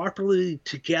working cooperatively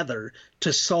together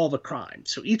to solve a crime.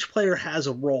 So each player has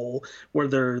a role where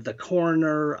they're the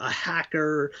coroner, a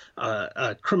hacker,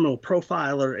 a criminal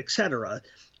profiler, etc.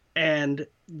 And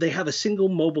they have a single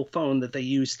mobile phone that they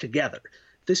use together.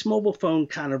 This mobile phone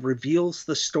kind of reveals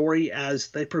the story as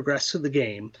they progress through the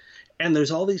game. And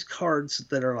there's all these cards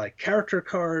that are like character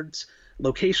cards,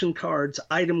 location cards,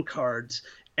 item cards,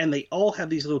 and they all have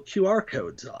these little QR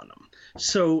codes on them.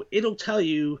 So it'll tell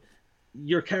you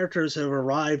your characters have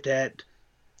arrived at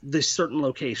this certain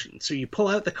location. So you pull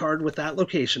out the card with that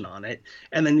location on it,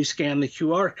 and then you scan the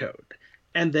QR code.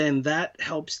 And then that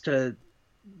helps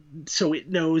so it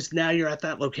knows now you're at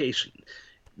that location.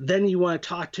 Then you want to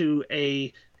talk to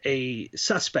a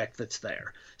suspect that's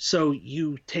there. So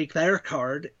you take their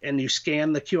card and you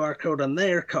scan the QR code on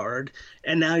their card,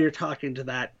 and now you're talking to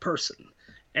that person.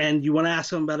 And you want to ask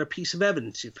them about a piece of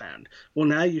evidence you found. Well,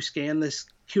 now you scan this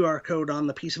QR code on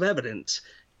the piece of evidence,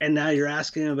 and now you're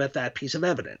asking about that piece of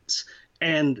evidence.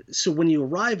 And so when you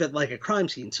arrive at like a crime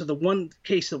scene, so the one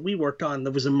case that we worked on,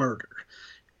 there was a murder.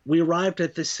 We arrived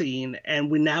at the scene, and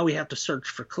now we have to search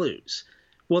for clues.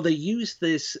 Well, they use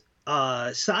this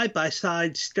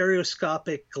side-by-side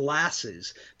stereoscopic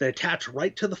glasses that attach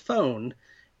right to the phone,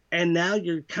 and now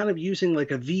you're kind of using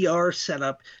like a VR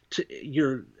setup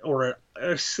or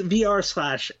a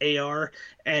VR/AR,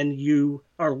 and you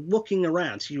are looking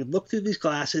around. So you look through these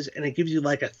glasses, and it gives you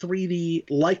like a 3D,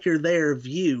 like you're there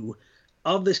view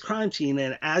of this crime scene.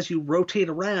 And as you rotate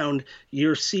around,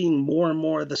 you're seeing more and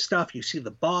more of the stuff. You see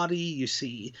the body, you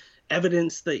see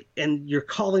evidence and you're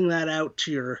calling that out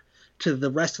to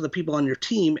the rest of the people on your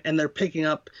team, and they're picking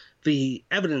up the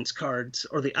evidence cards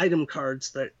or the item cards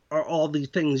that are all the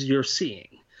things you're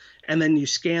seeing. And then you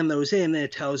scan those in, and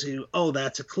it tells you, oh,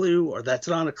 that's a clue or that's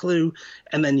not a clue.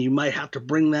 And then you might have to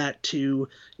bring that to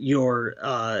your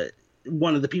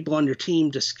one of the people on your team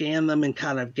to scan them and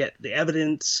kind of get the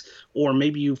evidence. Or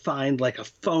maybe you find like a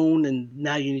phone, and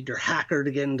now you need your hacker to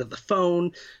get into the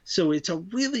phone. So it's a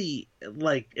really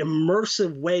like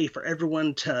immersive way for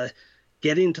everyone to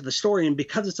get into the story. And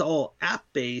because it's all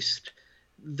app-based,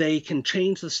 they can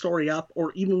change the story up,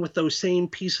 or even with those same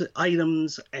piece of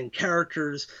items and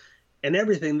characters and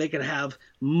everything, they can have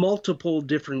multiple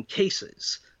different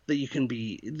cases that you can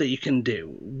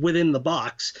do within the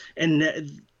box.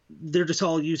 And they're just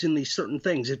all using these certain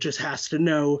things. It just has to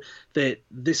know that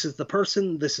this is the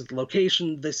person, this is the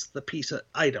location, this is the piece of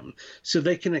item. So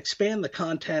they can expand the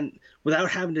content without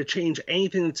having to change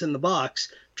anything that's in the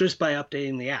box just by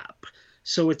updating the app.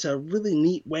 So it's a really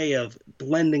neat way of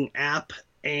blending app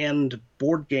and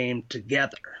board game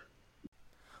together.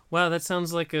 Wow, that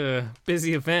sounds like a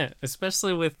busy event,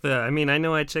 especially with I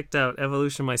know I checked out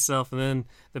Evolution myself, and then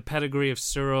the pedigree of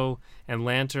Suro and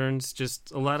Lanterns,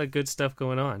 just a lot of good stuff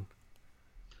going on.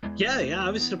 Yeah, I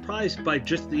was surprised by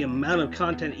just the amount of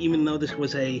content, even though this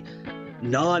was a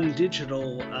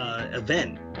non-digital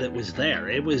event that was there.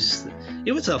 It was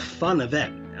a fun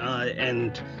event,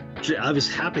 and I was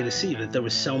happy to see that there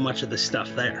was so much of the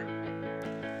stuff there.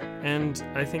 And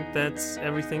I think that's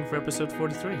everything for episode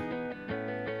 43.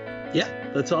 Yeah,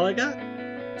 that's all I got.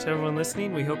 To everyone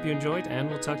listening, we hope you enjoyed, and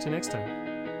we'll talk to you next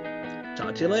time.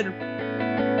 Talk to you later.